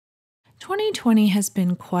2020 has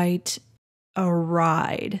been quite a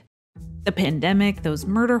ride. The pandemic, those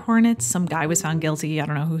murder hornets, some guy was found guilty, I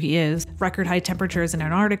don't know who he is, record high temperatures in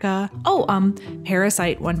Antarctica.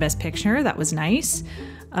 Parasite won Best Picture, that was nice.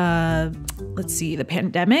 Let's see, the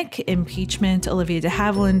pandemic, impeachment, Olivia de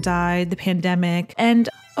Havilland died, the pandemic, and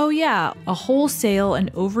a wholesale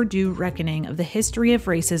and overdue reckoning of the history of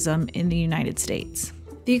racism in the United States.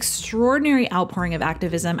 The extraordinary outpouring of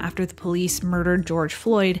activism after the police murdered George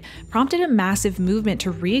Floyd prompted a massive movement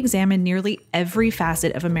to re-examine nearly every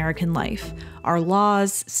facet of American life. Our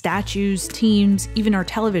laws, statutes, teams, even our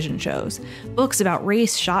television shows. Books about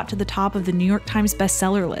race shot to the top of the New York Times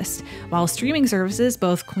bestseller list, while streaming services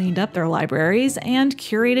both cleaned up their libraries and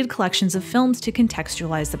curated collections of films to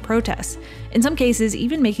contextualize the protests, in some cases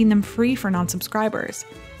even making them free for non-subscribers.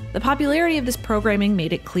 The popularity of this programming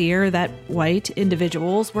made it clear that white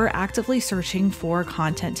individuals were actively searching for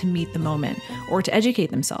content to meet the moment or to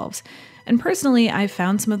educate themselves. And personally, I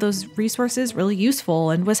found some of those resources really useful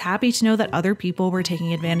and was happy to know that other people were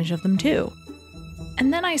taking advantage of them too.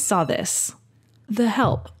 And then I saw this, The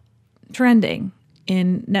Help, trending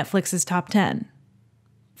in Netflix's top 10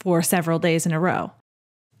 for several days in a row.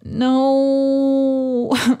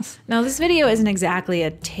 No. Now, this video isn't exactly a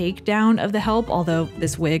takedown of The Help, although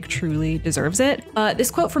this wig truly deserves it. This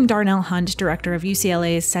quote from Darnell Hunt, director of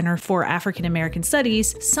UCLA's Center for African American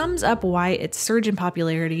Studies, sums up why its surge in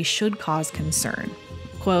popularity should cause concern.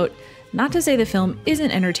 Quote, "Not to say the film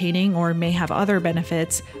isn't entertaining or may have other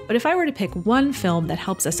benefits, but if I were to pick one film that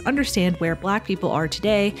helps us understand where Black people are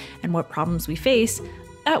today and what problems we face,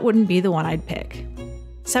 that wouldn't be the one I'd pick."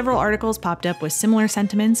 Several articles popped up with similar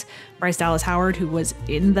sentiments. Bryce Dallas Howard, who was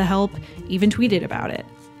in The Help, even tweeted about it.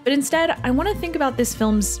 But instead, I want to think about this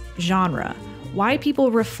film's genre, why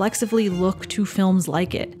people reflexively look to films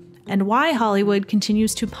like it, and why Hollywood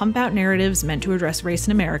continues to pump out narratives meant to address race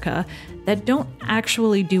in America that don't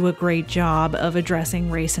actually do a great job of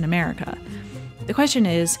addressing race in America. The question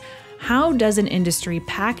is, how does an industry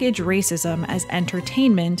package racism as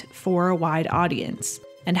entertainment for a wide audience?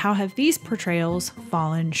 And how have these portrayals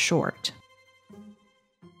fallen short?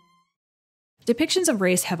 Depictions of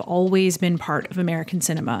race have always been part of American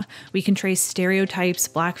cinema. We can trace stereotypes,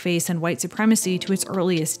 blackface, and white supremacy to its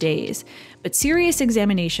earliest days. But serious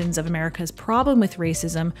examinations of America's problem with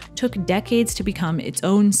racism took decades to become its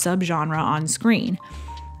own subgenre on screen.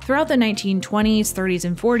 Throughout the 1920s, 30s,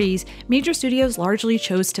 and 40s, major studios largely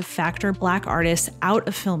chose to factor Black artists out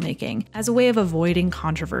of filmmaking as a way of avoiding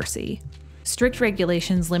controversy. Strict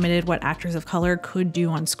regulations limited what actors of color could do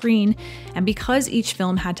on screen, and because each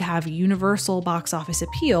film had to have universal box office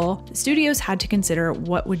appeal, the studios had to consider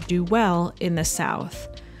what would do well in the South.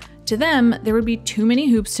 To them, there would be too many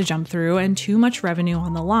hoops to jump through and too much revenue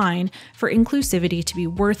on the line for inclusivity to be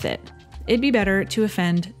worth it. It'd be better to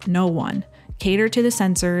offend no one, cater to the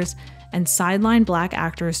censors, and sideline Black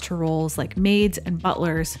actors to roles like maids and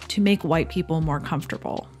butlers to make white people more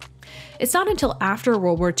comfortable. It's not until after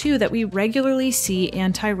World War II that we regularly see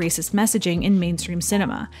anti-racist messaging in mainstream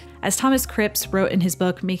cinema. As Thomas Cripps wrote in his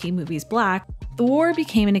book Making Movies Black, the war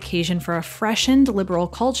became an occasion for a freshened liberal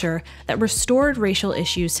culture that restored racial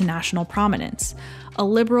issues to national prominence. A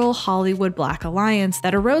liberal Hollywood Black alliance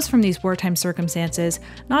that arose from these wartime circumstances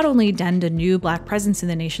not only denned a new Black presence in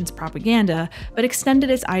the nation's propaganda, but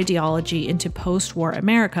extended its ideology into post-war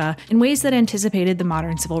America in ways that anticipated the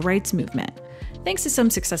modern civil rights movement. Thanks to some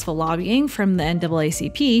successful lobbying from the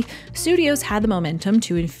NAACP, studios had the momentum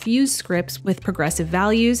to infuse scripts with progressive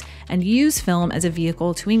values and use film as a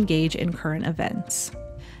vehicle to engage in current events.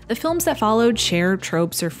 The films that followed share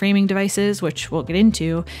tropes or framing devices, which we'll get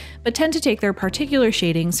into, but tend to take their particular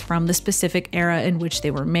shadings from the specific era in which they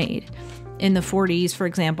were made. In the 40s, for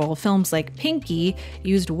example, films like Pinky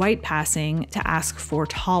used white passing to ask for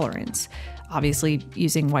tolerance, obviously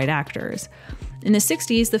using white actors. In the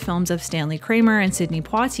 60s, the films of Stanley Kramer and Sidney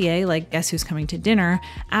Poitier, like Guess Who's Coming to Dinner,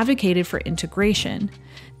 advocated for integration.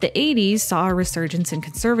 The 80s saw a resurgence in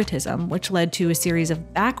conservatism, which led to a series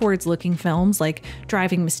of backwards-looking films like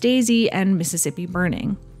Driving Miss Daisy and Mississippi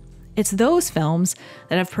Burning. It's those films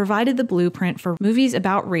that have provided the blueprint for movies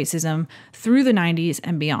about racism through the 90s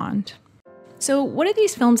and beyond. So what do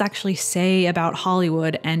these films actually say about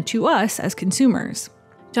Hollywood and to us as consumers?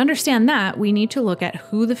 To understand that, we need to look at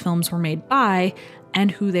who the films were made by and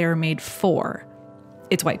who they were made for.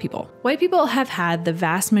 It's white people. White people have had the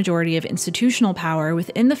vast majority of institutional power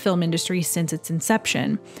within the film industry since its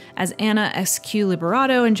inception. As Anna S.Q.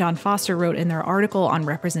 Liberato and John Foster wrote in their article on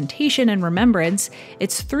representation and remembrance,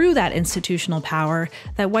 it's through that institutional power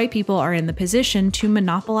that white people are in the position to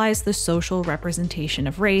monopolize the social representation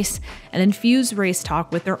of race and infuse race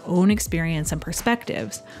talk with their own experience and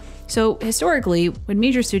perspectives. So historically, when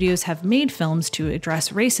major studios have made films to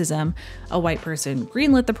address racism, a white person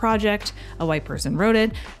greenlit the project, a white person wrote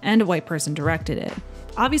it, and a white person directed it.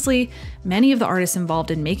 Obviously, many of the artists involved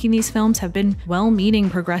in making these films have been well-meaning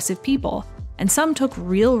progressive people, and some took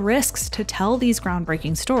real risks to tell these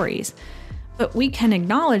groundbreaking stories. But we can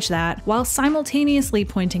acknowledge that while simultaneously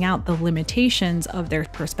pointing out the limitations of their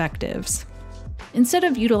perspectives. Instead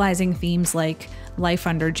of utilizing themes like life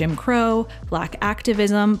under Jim Crow, Black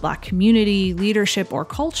activism, Black community, leadership, or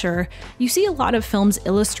culture, you see a lot of films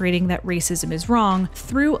illustrating that racism is wrong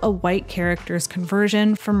through a white character's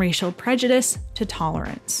conversion from racial prejudice to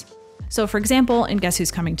tolerance. So for example, in Guess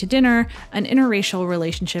Who's Coming to Dinner, an interracial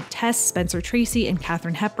relationship tests Spencer Tracy and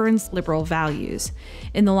Katharine Hepburn's liberal values.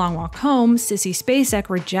 In The Long Walk Home, Sissy Spacek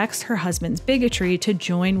rejects her husband's bigotry to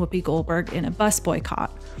join Whoopi Goldberg in a bus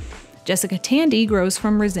boycott. Jessica Tandy grows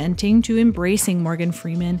from resenting to embracing Morgan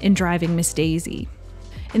Freeman in Driving Miss Daisy.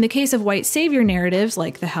 In the case of white savior narratives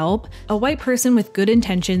like The Help, a white person with good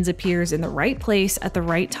intentions appears in the right place at the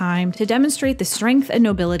right time to demonstrate the strength and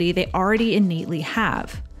nobility they already innately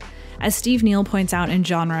have. As Steve Neal points out in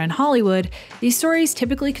Genre and Hollywood, these stories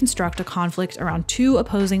typically construct a conflict around two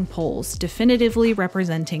opposing poles, definitively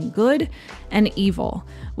representing good and evil,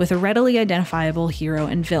 with a readily identifiable hero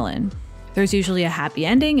and villain. There's usually a happy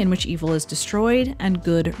ending in which evil is destroyed and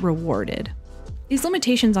good rewarded. These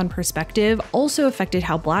limitations on perspective also affected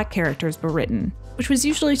how Black characters were written, which was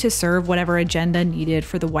usually to serve whatever agenda needed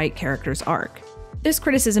for the white character's arc. This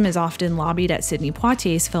criticism is often lobbied at Sidney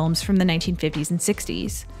Poitier's films from the 1950s and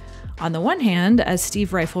 60s. On the one hand, as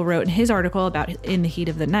Steve Reifel wrote in his article about In the Heat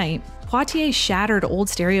of the Night, Poitier shattered old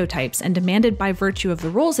stereotypes and demanded by virtue of the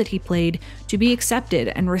roles that he played to be accepted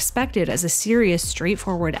and respected as a serious,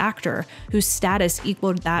 straightforward actor whose status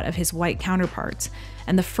equaled that of his white counterparts,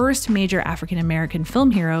 and the first major African-American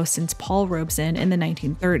film hero since Paul Robeson in the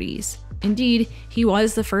 1930s. Indeed, he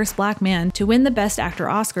was the first Black man to win the Best Actor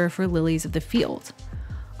Oscar for Lilies of the Field.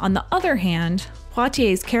 On the other hand,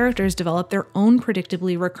 Poitier's characters developed their own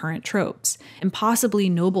predictably recurrent tropes, impossibly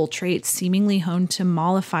noble traits seemingly honed to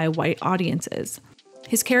mollify white audiences.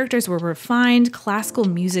 His characters were refined, classical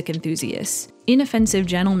music enthusiasts, inoffensive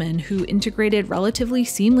gentlemen who integrated relatively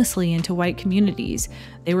seamlessly into white communities.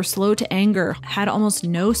 They were slow to anger, had almost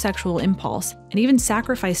no sexual impulse, and even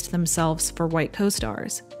sacrificed themselves for white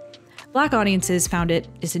co-stars. Black audiences found it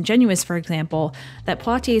disingenuous, for example, that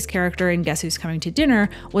Poitier's character in Guess Who's Coming to Dinner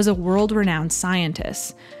was a world-renowned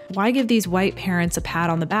scientist. Why give these white parents a pat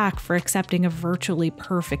on the back for accepting a virtually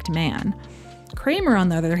perfect man? Kramer, on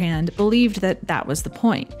the other hand, believed that that was the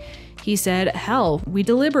point. He said, hell, we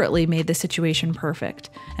deliberately made the situation perfect,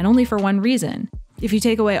 and only for one reason. If you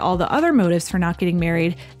take away all the other motives for not getting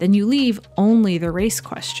married, then you leave only the race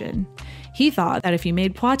question. He thought that if you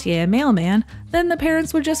made Poitier a mailman, then the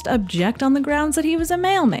parents would just object on the grounds that he was a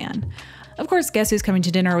mailman. Of course, Guess Who's Coming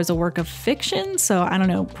to Dinner was a work of fiction, so I don't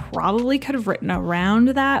know, probably could have written around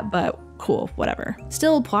that, but cool, whatever.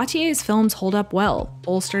 Still, Poitier's films hold up well,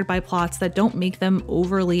 bolstered by plots that don't make them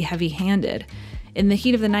overly heavy-handed. In the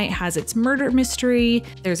Heat of the Night has its murder mystery,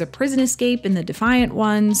 there's a prison escape in The Defiant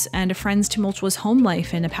Ones, and a friend's tumultuous home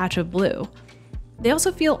life in A Patch of Blue. They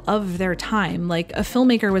also feel of their time, like a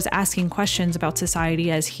filmmaker was asking questions about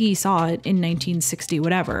society as he saw it in 1960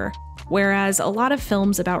 whatever, whereas a lot of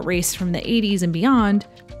films about race from the 80s and beyond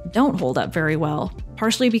don't hold up very well,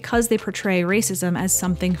 partially because they portray racism as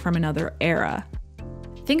something from another era.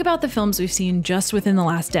 Think about the films we've seen just within the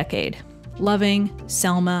last decade. Loving,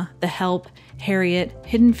 Selma, The Help, Harriet,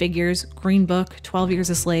 Hidden Figures, Green Book, 12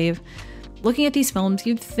 Years a Slave. Looking at these films,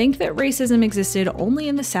 you'd think that racism existed only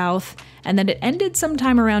in the South and that it ended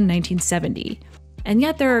sometime around 1970. And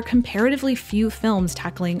yet there are comparatively few films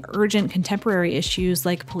tackling urgent contemporary issues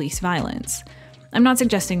like police violence. I'm not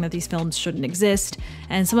suggesting that these films shouldn't exist,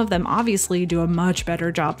 and some of them obviously do a much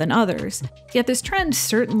better job than others, yet this trend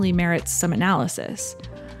certainly merits some analysis.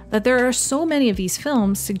 That there are so many of these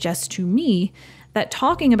films suggests to me that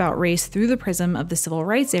talking about race through the prism of the civil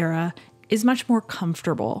rights era is much more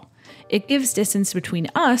comfortable. It gives distance between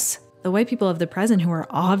us, the white people of the present who are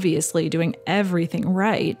obviously doing everything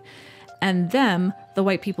right, and them, the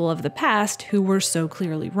white people of the past who were so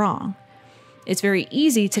clearly wrong. It's very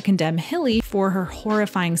easy to condemn Hilly for her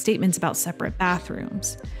horrifying statements about separate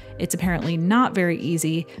bathrooms. It's apparently not very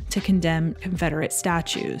easy to condemn Confederate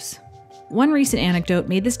statues. One recent anecdote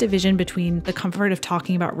made this division between the comfort of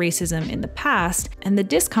talking about racism in the past and the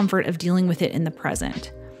discomfort of dealing with it in the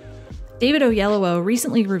present. David Oyelowo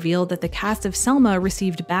recently revealed that the cast of Selma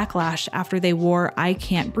received backlash after they wore I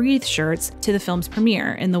Can't Breathe shirts to the film's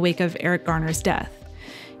premiere in the wake of Eric Garner's death.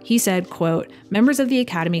 He said, quote, "Members of the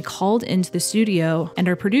Academy called into the studio and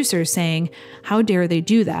our producers saying, 'How dare they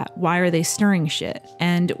do that? Why are they stirring shit?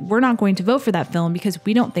 And we're not going to vote for that film because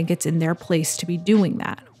we don't think it's in their place to be doing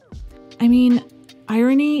that.'" I mean,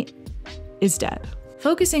 irony is dead.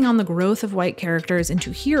 Focusing on the growth of white characters into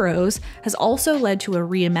heroes has also led to a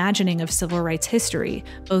reimagining of civil rights history,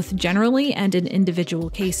 both generally and in individual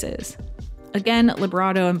cases. Again,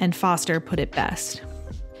 Liberato and Foster put it best.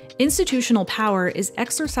 Institutional power is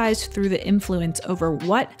exercised through the influence over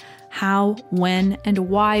what, how, when, and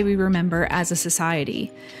why we remember as a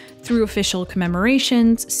society. Through official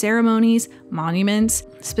commemorations, ceremonies, monuments,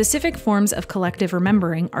 specific forms of collective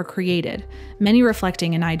remembering are created, many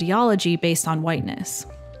reflecting an ideology based on whiteness.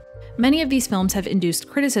 Many of these films have induced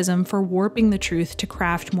criticism for warping the truth to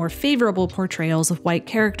craft more favorable portrayals of white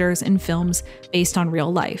characters in films based on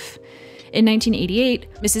real life. In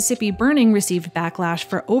 1988, Mississippi Burning received backlash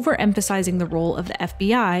for overemphasizing the role of the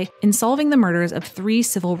FBI in solving the murders of 3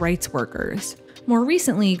 civil rights workers. More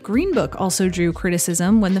recently, Green Book also drew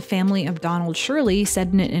criticism when the family of Donald Shirley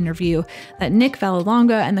said in an interview that Nick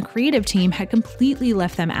Vallelonga and the creative team had completely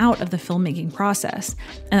left them out of the filmmaking process,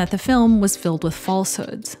 and that the film was filled with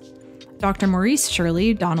falsehoods. Dr. Maurice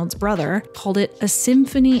Shirley, Donald's brother, called it a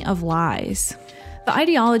symphony of lies. The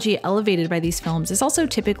ideology elevated by these films is also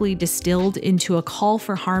typically distilled into a call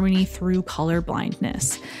for harmony through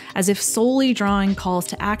colorblindness, as if solely drawing calls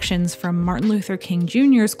to actions from Martin Luther King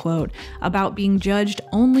Jr.'s quote about being judged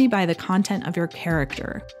only by the content of your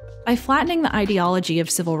character. By flattening the ideology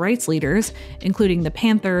of civil rights leaders, including the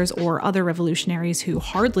Panthers or other revolutionaries who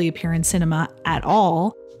hardly appear in cinema at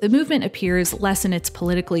all, the movement appears less in its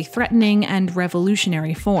politically threatening and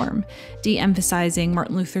revolutionary form, de-emphasizing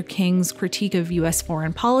Martin Luther King's critique of U.S.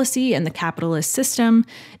 foreign policy and the capitalist system,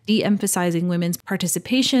 de-emphasizing women's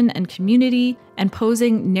participation and community, and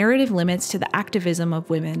posing narrative limits to the activism of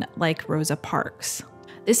women like Rosa Parks.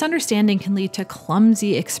 This understanding can lead to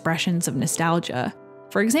clumsy expressions of nostalgia.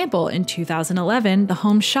 For example, in 2011, the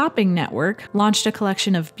Home Shopping Network launched a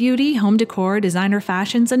collection of beauty, home decor, designer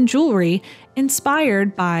fashions, and jewelry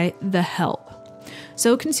inspired by The Help.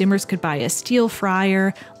 So consumers could buy a steel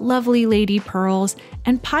fryer, lovely lady pearls,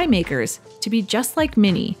 and pie makers to be just like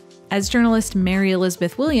Minnie. As journalist Mary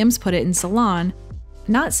Elizabeth Williams put it in Salon,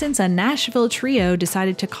 "Not since a Nashville trio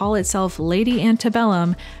decided to call itself Lady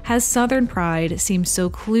Antebellum has Southern pride seemed so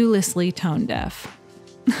cluelessly tone-deaf."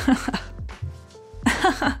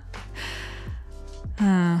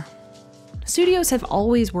 Studios have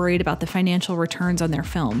always worried about the financial returns on their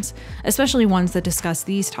films, especially ones that discuss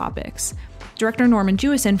these topics. Director Norman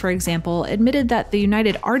Jewison, for example, admitted that the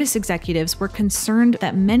United Artists executives were concerned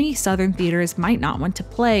that many Southern theaters might not want to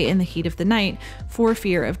play in the heat of the night for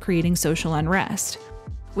fear of creating social unrest.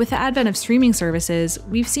 With the advent of streaming services,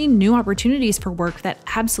 we've seen new opportunities for work that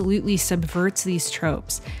absolutely subverts these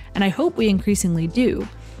tropes, and I hope we increasingly do.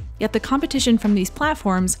 Yet the competition from these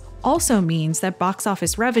platforms also means that box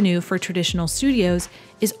office revenue for traditional studios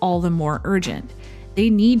is all the more urgent.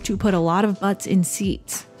 They need to put a lot of butts in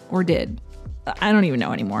seats, or did. I don't even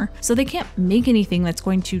know anymore. So they can't make anything that's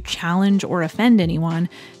going to challenge or offend anyone,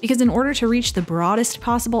 because in order to reach the broadest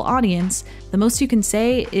possible audience, the most you can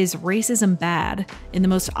say is racism bad in the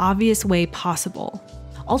most obvious way possible.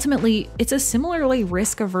 Ultimately, it's a similarly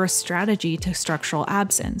risk-averse strategy to structural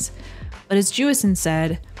absence. But as Jewison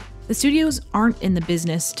said, the studios aren't in the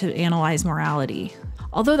business to analyze morality.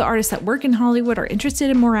 Although the artists that work in Hollywood are interested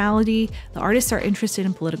in morality, the artists are interested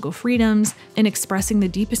in political freedoms, in expressing the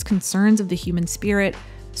deepest concerns of the human spirit,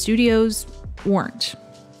 studios weren't.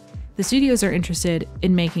 The studios are interested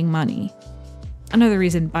in making money. Another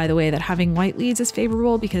reason, by the way, that having white leads is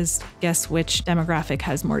favorable, because guess which demographic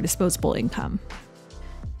has more disposable income?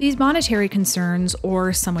 These monetary concerns,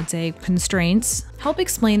 or some would say constraints, help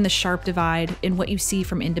explain the sharp divide in what you see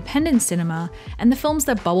from independent cinema and the films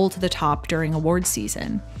that bubble to the top during awards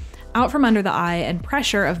season. Out from under the eye and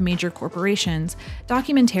pressure of major corporations,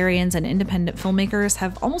 documentarians and independent filmmakers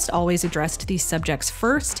have almost always addressed these subjects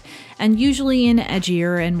first, and usually in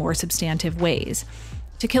edgier and more substantive ways.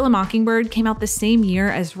 To Kill a Mockingbird came out the same year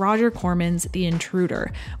as Roger Corman's The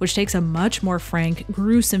Intruder, which takes a much more frank,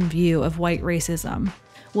 gruesome view of white racism.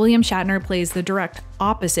 William Shatner plays the direct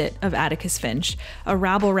opposite of Atticus Finch, a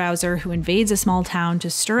rabble-rouser who invades a small town to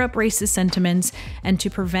stir up racist sentiments and to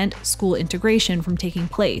prevent school integration from taking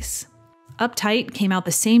place. Uptight came out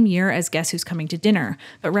the same year as Guess Who's Coming to Dinner,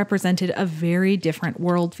 but represented a very different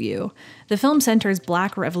worldview. The film centers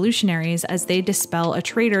Black revolutionaries as they dispel a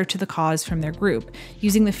traitor to the cause from their group,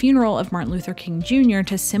 using the funeral of Martin Luther King Jr.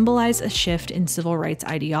 to symbolize a shift in civil rights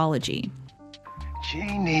ideology.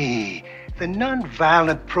 Janie, the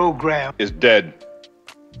nonviolent program is dead.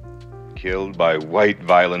 killed by white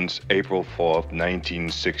violence April 4th,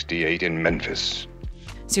 1968 in Memphis.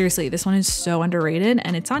 Seriously, this one is so underrated,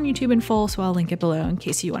 and it's on YouTube in full, so I'll link it below in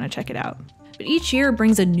case you want to check it out. But each year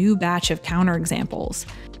brings a new batch of counterexamples.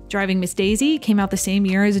 Driving Miss Daisy came out the same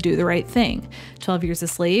year as Do the Right Thing. 12 Years a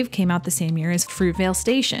Slave came out the same year as Fruitvale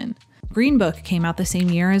Station. Green Book came out the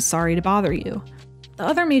same year as Sorry to Bother You. The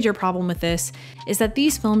other major problem with this is that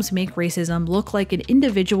these films make racism look like an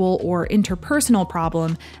individual or interpersonal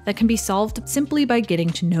problem that can be solved simply by getting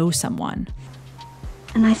to know someone.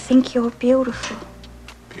 And I think you're beautiful.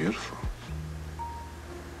 Beautiful?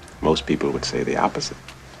 Most people would say the opposite.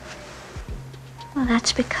 Well,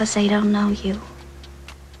 that's because they don't know you.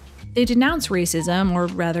 They denounce racism, or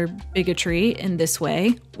rather bigotry, in this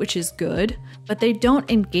way, which is good, but they don't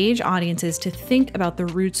engage audiences to think about the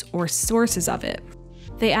roots or sources of it.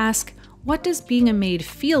 They ask, what does being a maid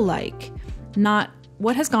feel like? Not,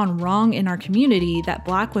 what has gone wrong in our community that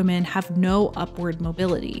Black women have no upward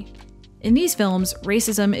mobility? In these films,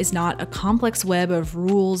 racism is not a complex web of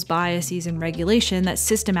rules, biases, and regulation that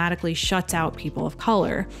systematically shuts out people of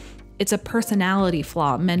color. It's a personality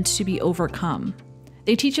flaw meant to be overcome.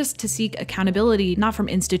 They teach us to seek accountability not from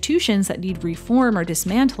institutions that need reform or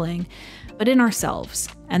dismantling, but in ourselves,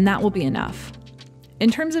 and that will be enough.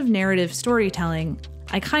 In terms of narrative storytelling,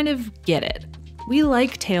 I kind of get it. We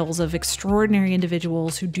like tales of extraordinary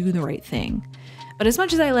individuals who do the right thing. But as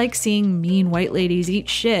much as I like seeing mean white ladies eat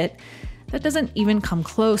shit, that doesn't even come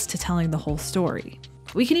close to telling the whole story.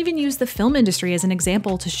 We can even use the film industry as an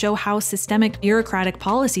example to show how systemic bureaucratic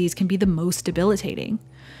policies can be the most debilitating.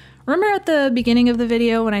 Remember at the beginning of the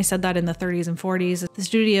video when I said that in the 30s and 40s, the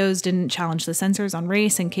studios didn't challenge the censors on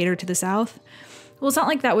race and cater to the South? Well, it's not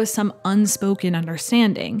like that was some unspoken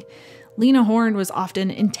understanding. Lena Horne was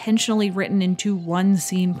often intentionally written into one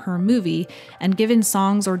scene per movie and given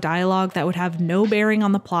songs or dialogue that would have no bearing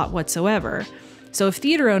on the plot whatsoever. So if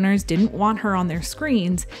theater owners didn't want her on their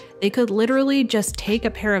screens, they could literally just take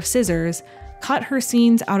a pair of scissors, cut her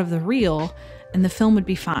scenes out of the reel, and the film would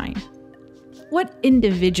be fine. What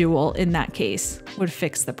individual in that case would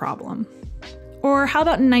fix the problem? Or how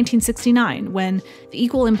about in 1969, when the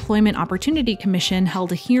Equal Employment Opportunity Commission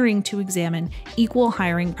held a hearing to examine equal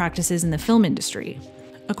hiring practices in the film industry?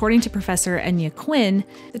 According to Professor Enya Quinn,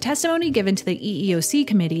 the testimony given to the EEOC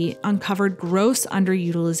committee uncovered gross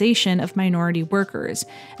underutilization of minority workers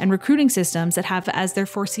and recruiting systems that have as their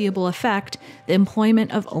foreseeable effect the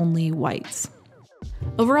employment of only whites.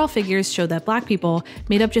 Overall figures show that Black people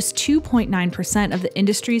made up just 2.9% of the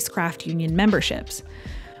industry's craft union memberships.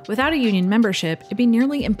 Without a union membership, it'd be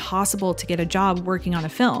nearly impossible to get a job working on a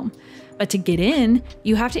film. But to get in,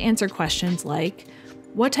 you have to answer questions like,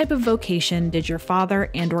 what type of vocation did your father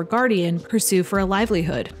and/or guardian pursue for a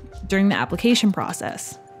livelihood during the application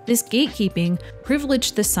process? This gatekeeping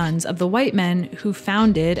privileged the sons of the white men who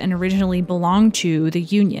founded and originally belonged to the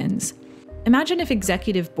unions. Imagine if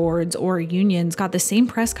executive boards or unions got the same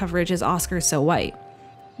press coverage as Oscars So White.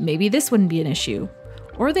 Maybe this wouldn't be an issue.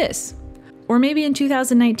 Or this. Or maybe in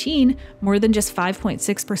 2019, more than just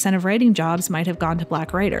 5.6% of writing jobs might have gone to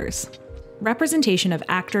Black writers. Representation of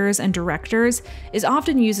actors and directors is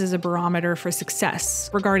often used as a barometer for success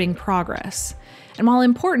regarding progress. And while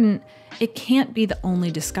important, it can't be the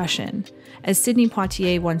only discussion. As Sidney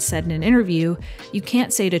Poitier once said in an interview, you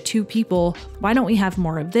can't say to two people, why don't we have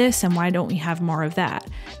more of this and why don't we have more of that?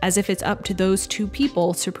 As if it's up to those two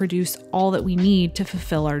people to produce all that we need to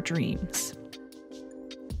fulfill our dreams.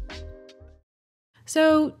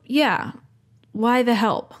 So yeah, why the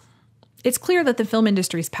help? It's clear that the film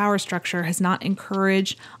industry's power structure has not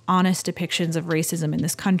encouraged honest depictions of racism in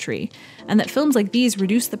this country, and that films like these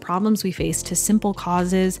reduce the problems we face to simple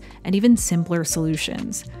causes and even simpler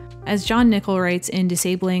solutions. As John Nichol writes in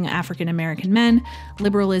Disabling African American Men,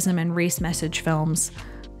 Liberalism and Race Message Films,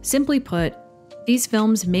 simply put, these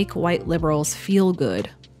films make white liberals feel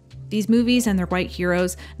good. These movies and their white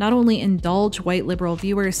heroes not only indulge white liberal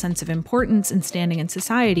viewers' sense of importance and standing in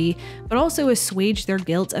society, but also assuage their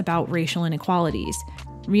guilt about racial inequalities,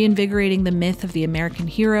 reinvigorating the myth of the American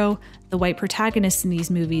hero. The white protagonists in these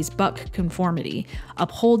movies buck conformity,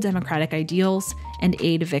 uphold democratic ideals, and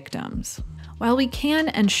aid victims. While we can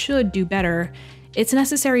and should do better, it's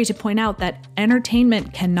necessary to point out that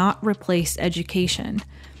entertainment cannot replace education.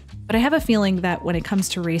 But I have a feeling that when it comes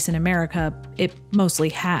to race in America, it mostly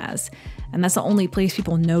has, and that's the only place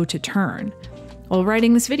people know to turn. While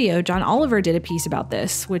writing this video, John Oliver did a piece about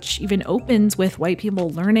this, which even opens with white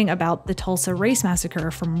people learning about the Tulsa Race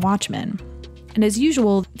Massacre from Watchmen. And as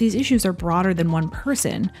usual, these issues are broader than one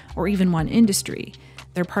person, or even one industry.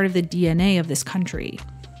 They're part of the DNA of this country.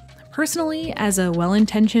 Personally, as a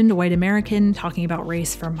well-intentioned white American talking about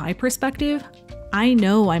race from my perspective, I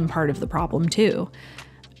know I'm part of the problem too.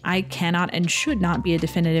 I cannot and should not be a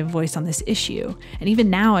definitive voice on this issue, and even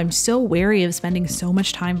now I'm so wary of spending so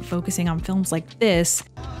much time focusing on films like this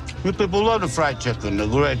People love the fried chicken, the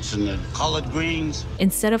grits, and the collard greens.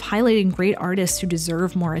 instead of highlighting great artists who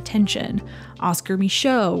deserve more attention. Oscar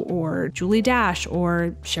Michaud, or Julie Dash,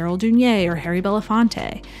 or Cheryl Dunye, or Harry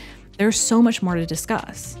Belafonte. There's so much more to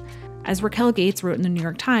discuss. As Raquel Gates wrote in the New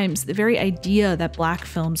York Times, the very idea that Black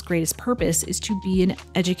film's greatest purpose is to be an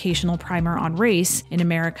educational primer on race in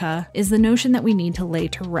America is the notion that we need to lay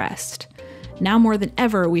to rest. Now more than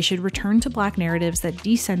ever, we should return to Black narratives that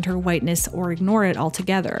decenter whiteness or ignore it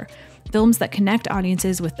altogether. Films that connect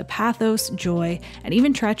audiences with the pathos, joy, and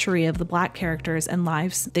even treachery of the Black characters and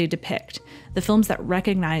lives they depict. The films that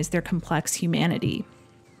recognize their complex humanity.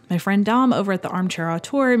 My friend Dom over at the Armchair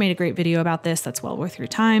Auteur made a great video about this that's well worth your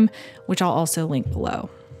time, which I'll also link below.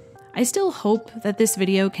 I still hope that this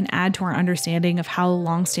video can add to our understanding of how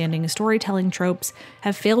long-standing storytelling tropes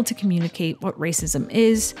have failed to communicate what racism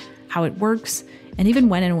is, how it works, and even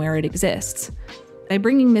when and where it exists. By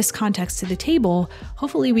bringing this context to the table,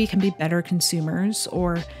 hopefully we can be better consumers,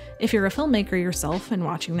 or if you're a filmmaker yourself and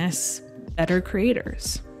watching this, better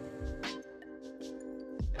creators.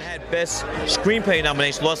 Had best screenplay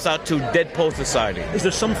nomination, lost out to Dead Poets Society. Is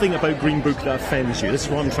there something about Green Book that offends you? This is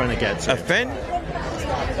what I'm trying to get to. Offend?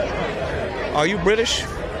 Are you British?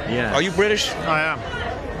 Yeah. Are you British? I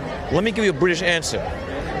am. Let me give you a British answer.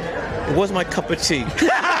 It was my cup of tea.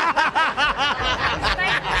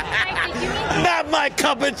 Not my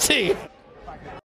cup of tea.